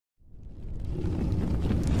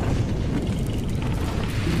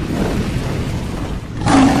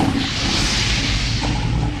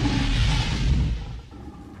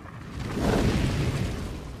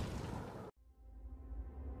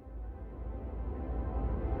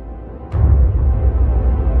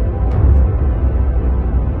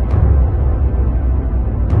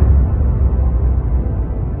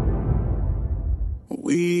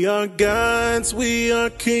are gods, we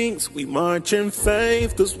are kings. We march in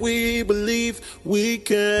faith cause we believe we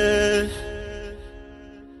can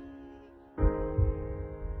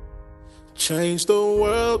change the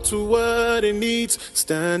world to what it needs.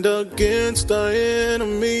 Stand against our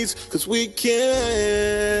enemies cause we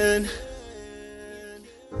can.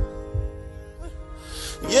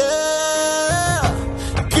 Yeah,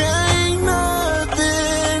 can't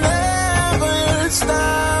nothing ever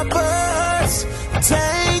stop us.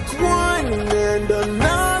 Take one and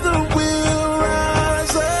another will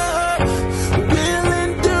rise up. We'll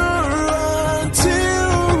endure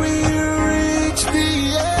until we reach the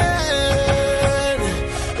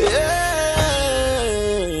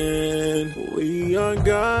end. We are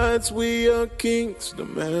gods, we are kings,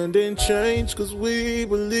 demanding change cause we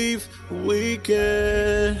believe we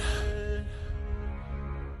can.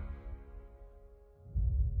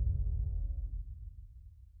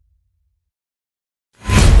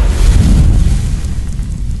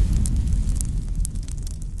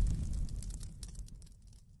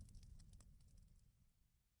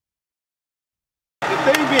 The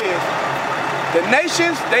thing is, the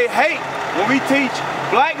nations, they hate when we teach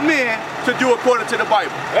black men to do according to the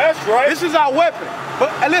Bible. That's right. This is our weapon.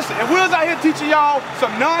 But listen, if we was out here teaching y'all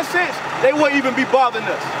some nonsense, they wouldn't even be bothering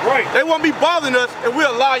us. Right. They wouldn't be bothering us if we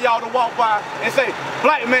allow y'all to walk by and say,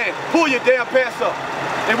 black man, pull your damn pants up.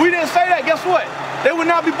 If we didn't say that, guess what? They would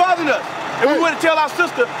not be bothering us. If we were to tell our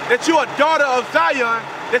sister that you're a daughter of Zion,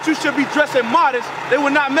 that you should be dressing modest, they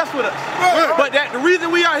would not mess with us. Right. But the reason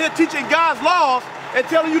we are here teaching God's laws and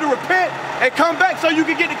telling you to repent and come back so you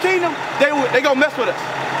can get the kingdom, they gonna mess with us.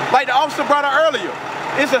 Like the officer brought out earlier,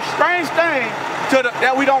 it's a strange thing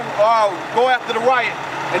that we don't go after the riot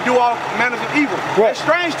and do all manners of evil. Right. It's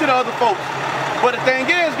strange to the other folks. But the thing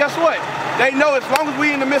is, guess what? They know as long as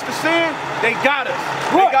we in the midst of sin, they got us.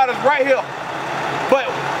 Right. They got us right here. But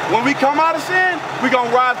when we come out of sin, we're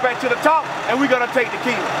gonna rise back to the top and we're gonna take the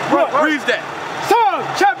kingdom. Right. Read that. Psalm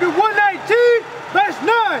chapter 119, verse 9.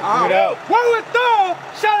 Wherewithal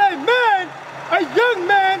shall a young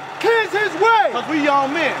man cleanse his way? Because we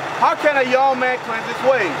young men. How can a young man cleanse his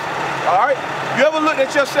ways? All right? You ever looked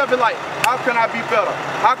at yourself and like, how can I be better?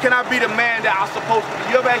 How can I be the man that I'm supposed to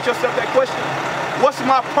be? You ever ask yourself that question? What's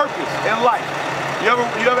my purpose in life? You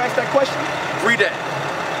ever ask that question? Read that.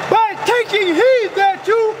 By taking heed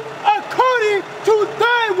thereto according to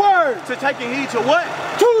thy word. To taking heed to what?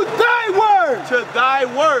 To thy word. To thy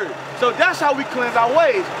word. So that's how we cleanse our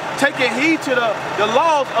ways. Taking heed to the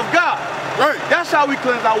laws of God. Right. That's how we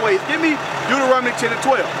cleanse our ways. Give me Deuteronomy 10 and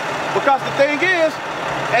 12. Because the thing is,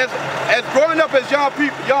 as growing up as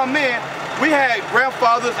young men, we had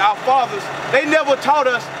grandfathers, our fathers, they never taught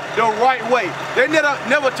us the right way. They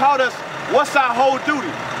never taught us what's our whole duty.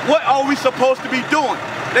 What are we supposed to be doing?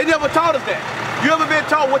 They never taught us that. You ever been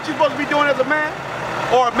taught what you're supposed to be doing as a man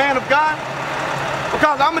or a man of God?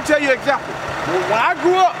 Because I'm going to tell you an example. When I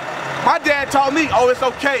grew up, my dad taught me, oh, it's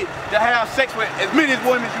okay to have sex with as many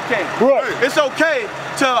women as you can. Right. It's okay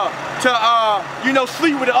to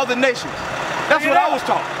sleep with the other nations. That's what I was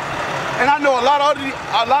taught. And I know a lot of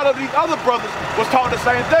these other brothers was taught the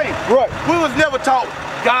same thing. Right. We was never taught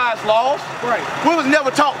God's laws. Right. We was never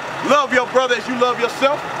taught love your brother as you love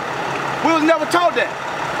yourself. We was never taught that.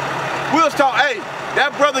 We was taught, hey,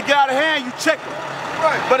 that brother get out of hand, you check him.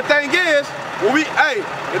 Right. But the thing is, when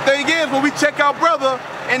we check our brother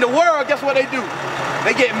in the world, guess what they do?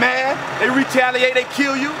 They get mad, they retaliate, they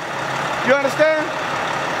kill you. You understand?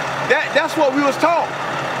 That's what we was taught.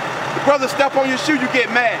 The brother step on your shoe, you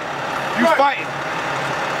get mad. You fighting.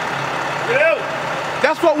 Yeah.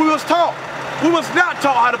 That's what we was taught. We was not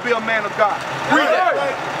taught how to be a man of God. Read that.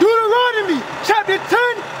 Deuteronomy chapter 10,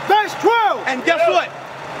 verse 12. And guess what?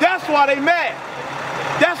 That's why they mad.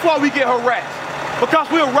 That's why we get harassed. Because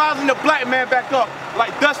we're rising the black man back up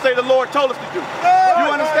like thus say the Lord told us to do. You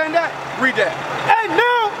understand that? Read that. And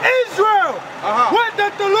now Israel, what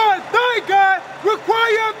doth the Lord thy God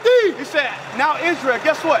require of thee? He said, now Israel,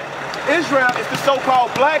 guess what? Israel is the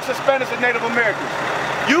so-called blacks, Hispanics, and Native Americans.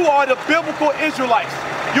 You are the biblical Israelites.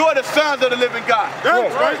 You are the sons of the living God.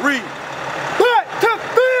 That's right. Read. But to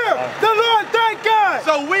fear the Lord thy God.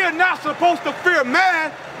 So we are not supposed to fear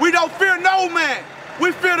man. We don't fear no man.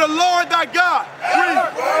 We fear the Lord thy God.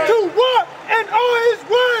 To walk in all his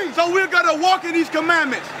ways. So we're going to walk in these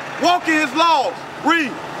commandments. Walk in his laws. Read.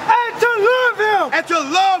 And to love him. And to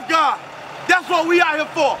love God. That's what we out here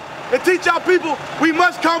for. To teach our people we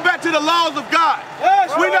must come back to the laws of God. Yes,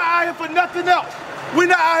 we're not out here for nothing else. We're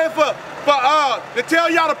not out here to tell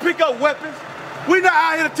y'all to pick up weapons. We're not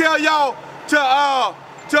out here to tell y'all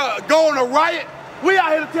to go on a riot. We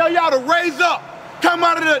out here to tell y'all to raise up. come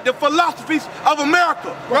out of the philosophies of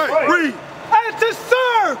America. Right. Read. And to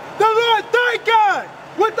serve the Lord thy God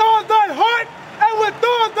with all thy heart and with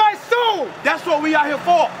all thy soul. That's what we are here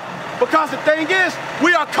for. Because the thing is,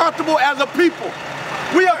 we are comfortable as a people.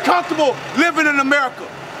 We are comfortable living in America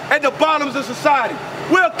at the bottoms of society.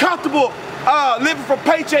 We are comfortable living from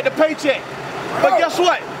paycheck to paycheck. But guess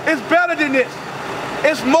what? It's better than this.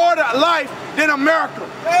 It's more to life than America.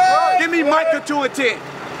 Give me Micah 2:10.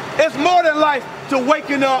 It's more than life to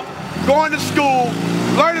waking up, going to school,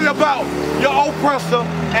 learning about your oppressor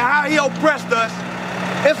and how he oppressed us.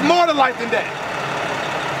 It's more to life than that.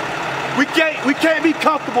 We can't be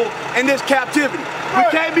comfortable in this captivity. We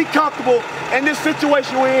can't be comfortable in this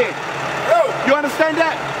situation we're in. You understand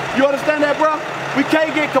that? You understand that, bro? We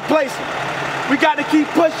can't get complacent. We got to keep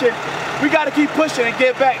pushing. We got to keep pushing and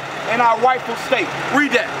get back in our rightful state.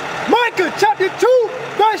 Read that. Micah chapter 2,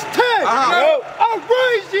 verse 10.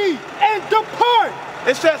 Arise ye and depart.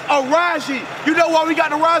 It says, arise ye. You know why we got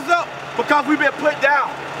to rise up? Because we've been put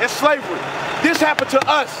down in slavery. This happened to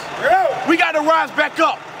us. We got to rise back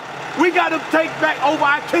up. We got to take back over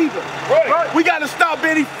our kingdom. We got to stop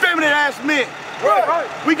being effeminate ass men.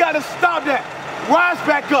 We got to stop that. Rise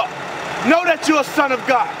back up. Know that you're a son of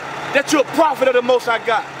God. That you're a prophet of the Most High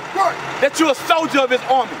God. That you're a soldier of his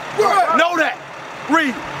army. Know that.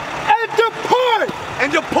 Read. And depart. And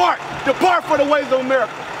depart. Depart from the ways of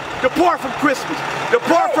America. Depart from Christmas.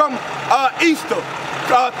 Depart from Easter,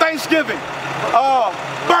 Thanksgiving,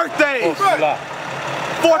 birthdays,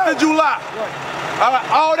 4th of July.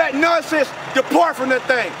 All that nonsense, depart from that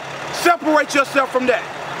thing. Separate yourself from that.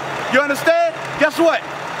 You understand? Guess what?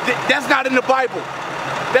 That's not in the Bible.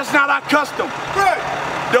 That's not our custom.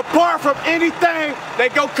 Depart from anything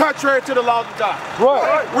that go contrary to the laws of God.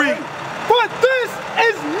 Read. But this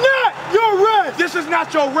is not your rest. This is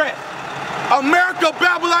not your rest. America,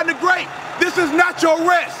 Babylon the Great, this is not your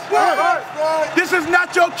rest. This is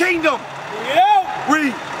not your kingdom.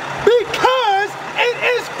 Read. Because it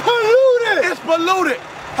is polluted. It's polluted.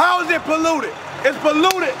 How is it polluted? It's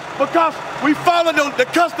polluted because we follow the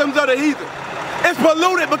customs of the heathen. It's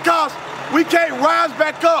polluted because we can't rise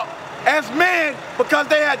back up as men because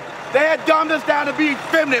they had dumbed us down to be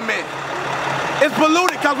feminine men. It's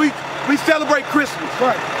polluted because we celebrate Christmas,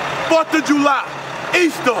 4th of July,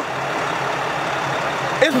 Easter.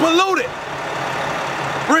 It's polluted.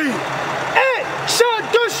 Read. It shall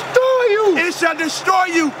destroy you. It shall destroy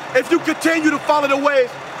you if you continue to follow the ways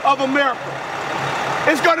of America.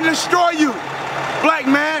 It's going to destroy you, black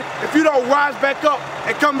man, if you don't rise back up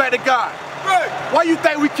and come back to God. Why you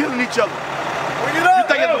think we killing each other? You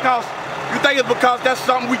think it's because that's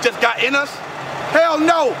something we just got in us? Hell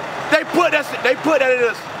no. They put that in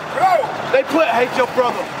us. They put hate your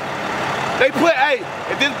brother. They put, hey,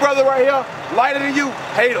 if this brother right here lighter than you,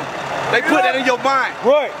 hate him. They put that in your mind.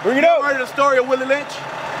 Bring it up. You heard the story of Willie Lynch?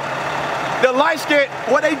 The light-skinned,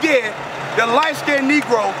 what they did, the light-skinned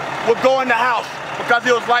Negro would go in the house because he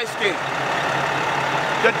was light-skinned.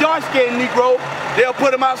 The dark-skinned Negro, they'll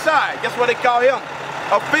put him outside. Guess what they call him?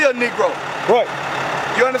 A field Negro.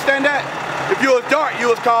 You understand that? If you was dark, you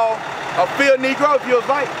was called a field Negro. If you was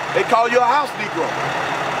light, they call you a house Negro.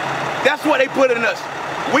 That's what they put in us.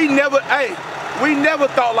 We never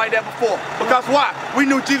thought like that before. Because why? We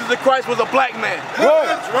knew Jesus Christ was a black man.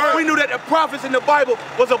 We knew that the prophets in the Bible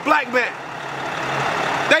was a black man.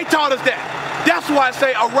 They taught us that. That's why I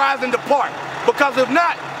say arise and depart. Because if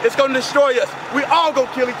not, it's going to destroy us. We all going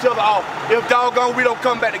to kill each other off if doggone we don't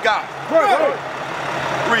come back to God.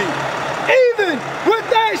 Read. Even with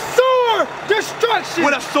a sword destruction.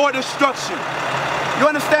 With a sword destruction. You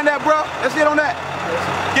understand that, bro? Let's get on that.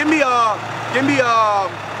 Give me 1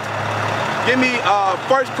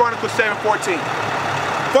 Chronicles 7:14.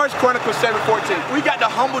 1 Chronicles 7:14. We got to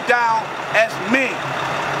humble down as men.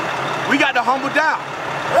 We got to humble down.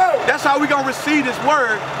 That's how we gonna receive this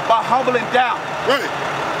word, by humbling down. Read.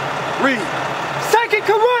 2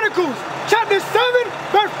 Chronicles chapter 7,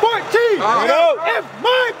 verse 14. If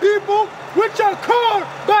my people, which are called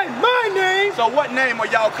by my name. So what name are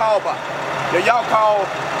y'all called by? Are y'all called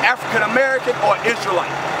African American or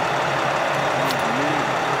Israelite?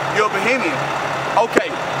 You're a Bohemian. Okay,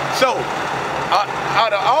 so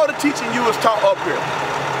out of all the teaching you was taught up here,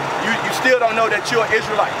 you still don't know that you're an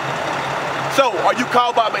Israelite. So are you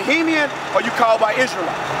called by Bohemian or you called by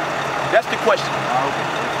Israelite? That's the question.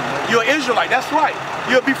 You're an Israelite, that's right.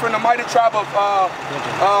 You'll be from the mighty tribe of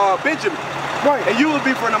Benjamin. And you will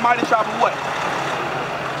be from the mighty tribe of what?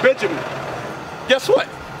 Benjamin. Guess what?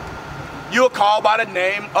 You're called by the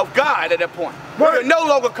name of God at that point. You're no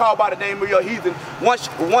longer called by the name of your heathen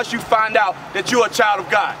once you find out that you're a child of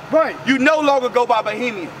God. You no longer go by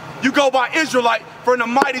Bohemian. you go by Israelite from the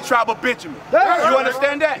mighty tribe of Benjamin. You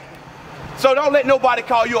understand that? So don't let nobody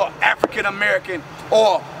call you an African American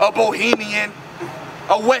or a Bohemian,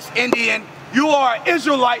 a West Indian. You are an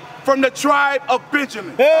Israelite from the tribe of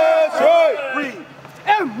Benjamin. That's right. Read.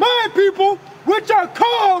 And my people, which are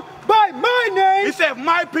called by my name. He said,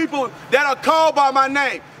 my people that are called by my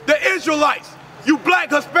name, the Israelites, you black,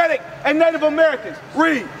 Hispanic, and Native Americans.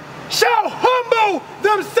 Read. Shall humble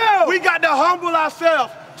themselves. We got to humble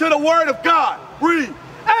ourselves to the word of God. Read.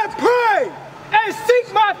 And pray and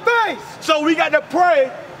seek my face. So we got to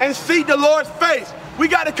pray and seek the Lord's face. We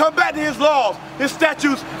got to come back to his laws, his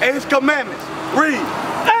statutes, and his commandments. Read.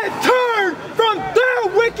 And turn from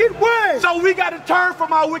their wicked ways. So we got to turn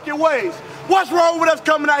from our wicked ways. What's wrong with us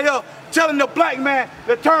coming out here telling the black man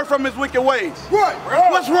to turn from his wicked ways? Right.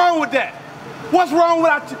 What's wrong with that? What's wrong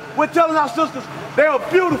with telling our sisters they are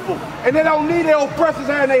beautiful and they don't need their oppressors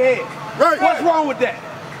hair in their head? Right. What's wrong with that?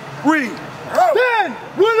 Read. Then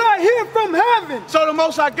will I hear from heaven. So the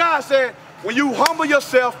Most High God said, when you humble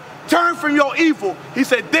yourself, turn from your evil, he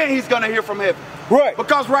said, then he's going to hear from heaven. Right.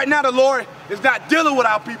 Because right now the Lord is not dealing with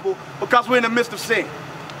our people because we're in the midst of sin.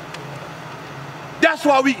 That's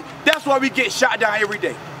why we get shot down every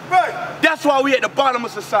day. Right. That's why we at the bottom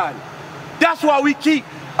of society. That's why we keep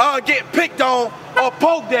getting picked on or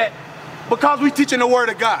poked at because we teaching the word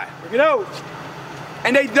of God. You know.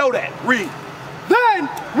 And they know that. Read. Then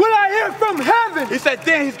will I hear from heaven. He said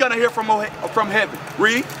then he's going to hear from heaven.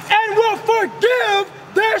 Read. And will forgive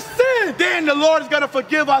their sin. Then the Lord is going to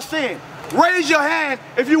forgive our sin. Raise your hand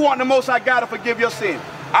if you want the Most High God to forgive your sin.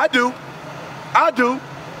 I do. I do.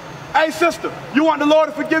 Hey, sister, you want the Lord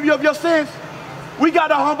to forgive you of your sins? We got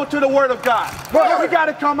to humble to the word of God. Right. We got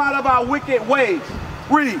to come out of our wicked ways.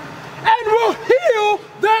 Read. And will heal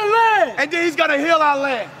their land. And then he's going to heal our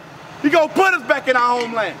land. He's going to put us back in our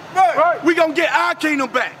homeland. Right. We're going to get our kingdom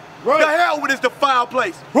back. Right. The hell with this defiled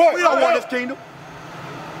place. Right. We don't want this kingdom.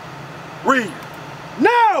 Read.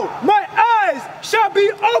 Now my eyes shall be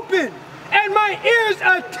open and my ears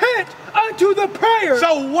attent unto the prayer.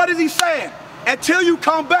 So what is he saying? Until you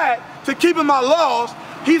come back to keeping my laws,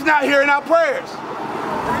 he's not hearing our prayers.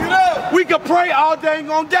 We can pray all dang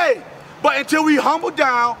on day, but until we humble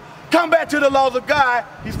down, come back to the laws of God,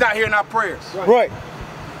 he's not hearing our prayers. Right.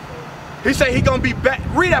 He said he's gonna be back.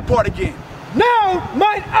 Read that part again. Now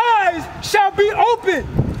mine eyes shall be open.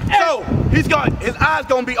 So his eyes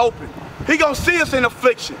gonna be open. He gonna see us in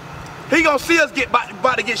affliction. He gonna see us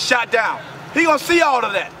about to get shot down. He gonna see all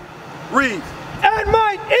of that. Read. And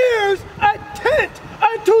mine ears attent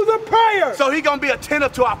unto the prayer. So he gonna be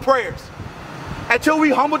attentive to our prayers. Until we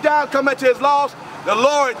humble down, come back to his laws, the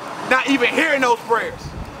Lord not even hearing those prayers.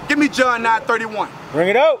 Give me John 9:31. Bring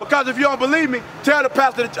it out. Because if you don't believe me, tell the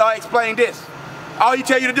pastor to explain this. All he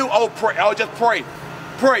tell you to do, pray. Just pray.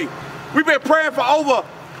 Pray. We've been praying for over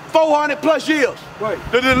 400 plus years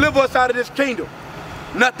to deliver us out of this kingdom.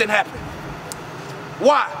 Nothing happened.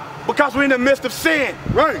 Why? Because we're in the midst of sin.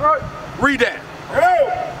 Right. Read that.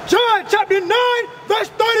 John chapter 9, verse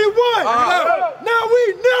 31. Now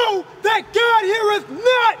we know that God heareth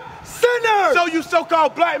not sinners. So you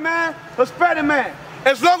so-called black man, Hispanic man,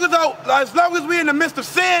 as long as we're in the midst of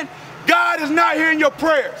sin, God is not hearing your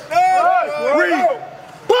prayers. Read.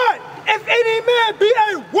 But if any man be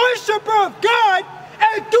a worshiper of God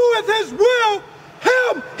and doeth his will,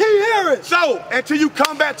 him he heareth. So until you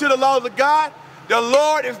come back to the laws of God, the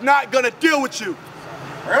Lord is not going to deal with you.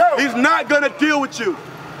 He's not going to deal with you.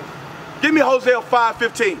 Give me Hosea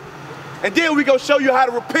 5:15. And then we going to show you how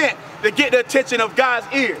to repent to get the attention of God's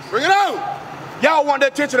ears. Bring it on. Y'all want the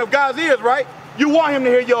attention of God's ears, right? You want him to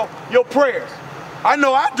hear your prayers. I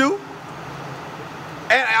know I do.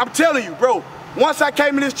 And I'm telling you, bro, once I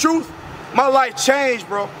came in this truth, my life changed,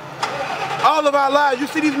 bro. All of our lives, you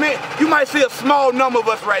see these men, you might see a small number of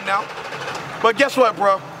us right now. But guess what,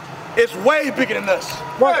 bro? It's way bigger than us.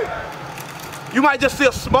 Right. You might just see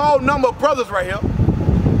a small number of brothers right here.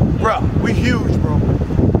 Bro, we huge, bro.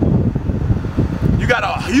 You got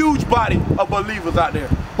a huge body of believers out there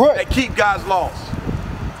that keep God's laws.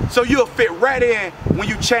 So you'll fit right in when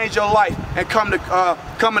you change your life and come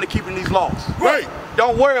into keeping these laws. Right.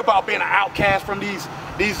 Don't worry about being an outcast from these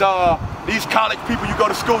college people you go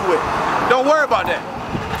to school with. Don't worry about that.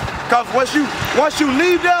 Because once you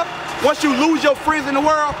leave there, once you lose your friends in the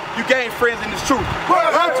world, you gain friends in this truth.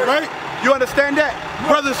 Right. You understand that?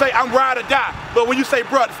 Brothers say, I'm ride or die. But when you say,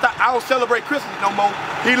 brother, stop, I don't celebrate Christmas no more,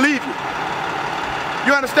 he leave you.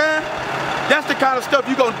 You understand? That's the kind of stuff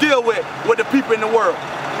you're going to deal with the people in the world.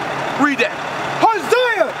 Read that.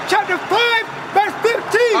 Hosea chapter 5, verse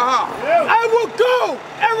 15. I will go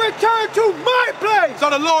and return to my place. So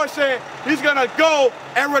the Lord said he's going to go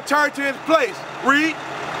and return to his place. Read.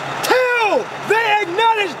 Till they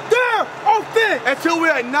acknowledge their offense. Until we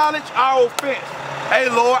acknowledge our offense. Hey,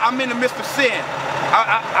 Lord, I'm in the midst of sin.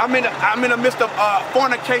 I'm in the midst of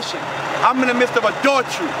fornication. I'm in the midst of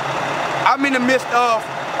adultery. I'm in the midst of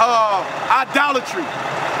idolatry.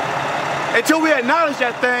 Until we acknowledge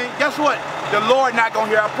that thing, guess what? The Lord not going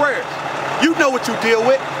to hear our prayers. You know what you deal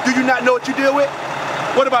with. Do you not know what you deal with?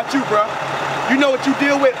 What about you, bro? You know what you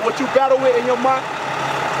deal with, what you battle with in your mind?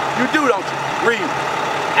 You do, don't you? Read.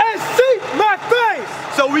 And seek my face.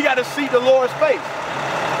 So we got to seek the Lord's face.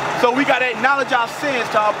 So we got to acknowledge our sins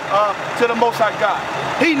to the Most High God.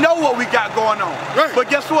 He know what we got going on. Right. But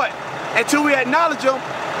guess what? Until we acknowledge him,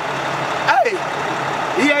 hey,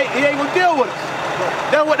 he ain't going to deal with us.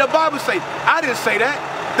 That's what the Bible say. I didn't say that.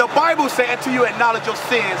 The Bible say until you acknowledge your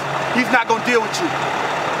sins, he's not going to deal with you.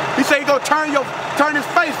 He say he's going to turn his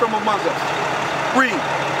face from among us. Read.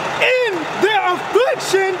 In their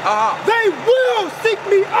affliction, they will seek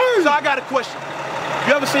me early. So I got a question.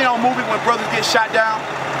 You ever seen on movies when brothers get shot down?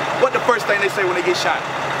 What the first thing they say when they get shot?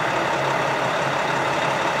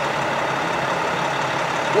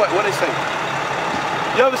 What they say?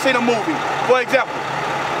 You ever seen a movie? For example,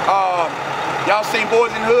 y'all seen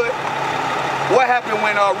Boys in the Hood? What happened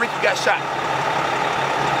when Ricky got shot?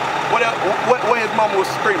 What his mama was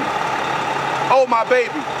screaming? Oh my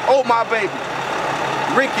baby, oh my baby.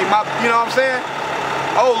 Ricky, you know what I'm saying?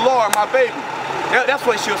 Oh Lord, my baby. That's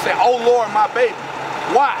what she'll say, oh Lord, my baby.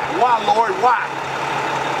 Why? Why, Lord, why?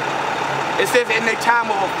 It says in their time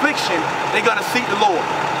of affliction, they're gonna seek the Lord.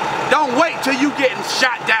 Don't wait till you getting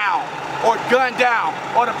shot down or gunned down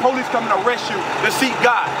or the police come and arrest you to seek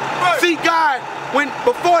God. Right. Seek God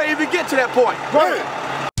before you even get to that point. Right.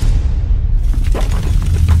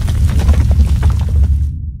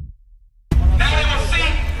 Now they will see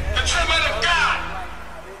the true men of God.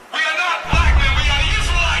 We are not black men, we are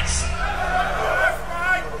Israelites.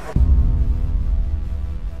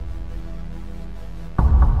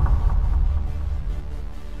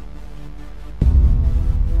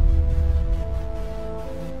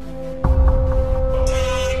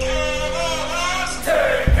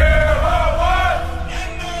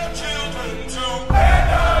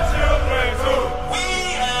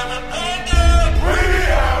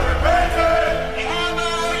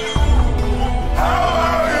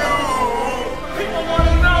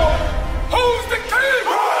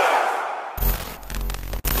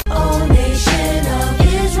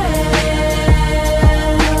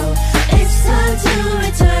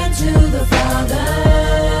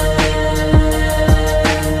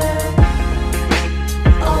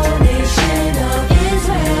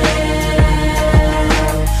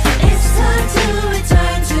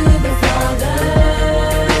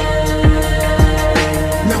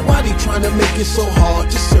 It's so hard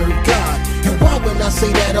to serve God. And why when I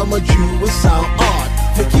say that I'm a Jew, it sound odd.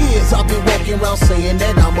 For years I've been walking around saying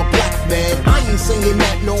that I'm a black man. I ain't saying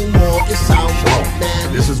that no more, it sounds wrong,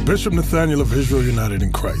 man. This is Bishop Nathaniel of Israel United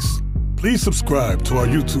in Christ. Please subscribe to our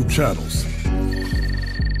YouTube channels.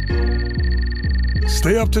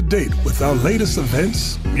 Stay up to date with our latest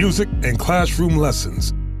events, music, and classroom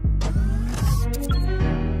lessons.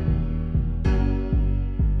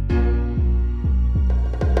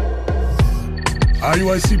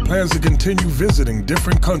 Iuic plans to continue visiting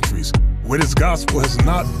different countries where this gospel has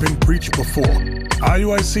not been preached before.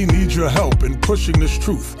 Iuic needs your help in pushing this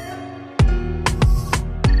truth.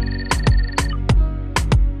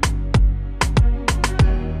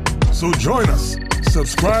 So join us.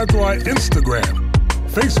 Subscribe to our Instagram,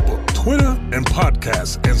 Facebook, Twitter, and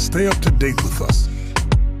podcasts, and stay up to date with us.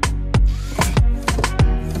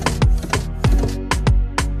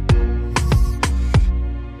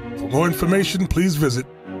 For more information, please visit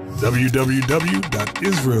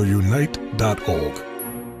www.israelunite.org.